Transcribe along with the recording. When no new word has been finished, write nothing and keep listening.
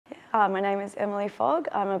My name is Emily Fogg.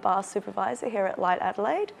 I'm a bar supervisor here at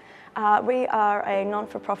Adelaide. We are a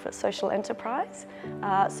non-for-profit social enterprise,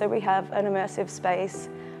 so we have an immersive space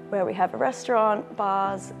where we have a restaurant,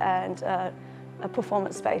 bars and a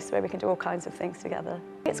performance space where we can do all kinds of things together.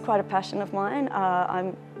 It's quite a passion of mine.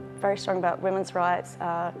 I'm very strong about women's rights,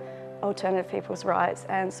 alternative people's rights,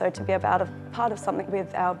 and so to be about a part of something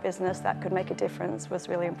with our business that could make a difference was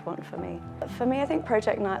really important for me. For me, I think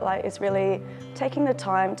Project Nightlight is really taking the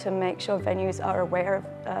time to make sure venues are aware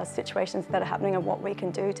of situations that are happening and what we can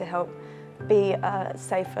do to help be a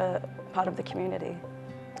safer part of the community.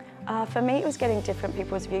 For me, it was getting different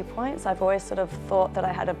people's viewpoints. I've always sort of thought that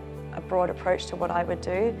I had a broad approach to what I would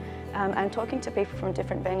do, and talking to people from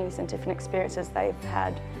different venues and different experiences they've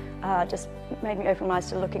had just made me open-minded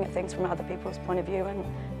to looking at things from other people's point of view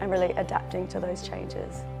and really adapting to those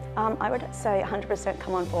changes. I would say 100%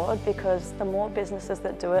 come on board, because the more businesses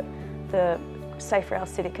that do it, the safer our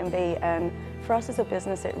city can be, and for us as a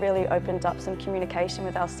business it really opened up some communication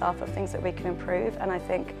with our staff of things that we can improve, and I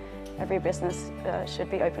think every business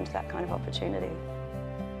should be open to that kind of opportunity.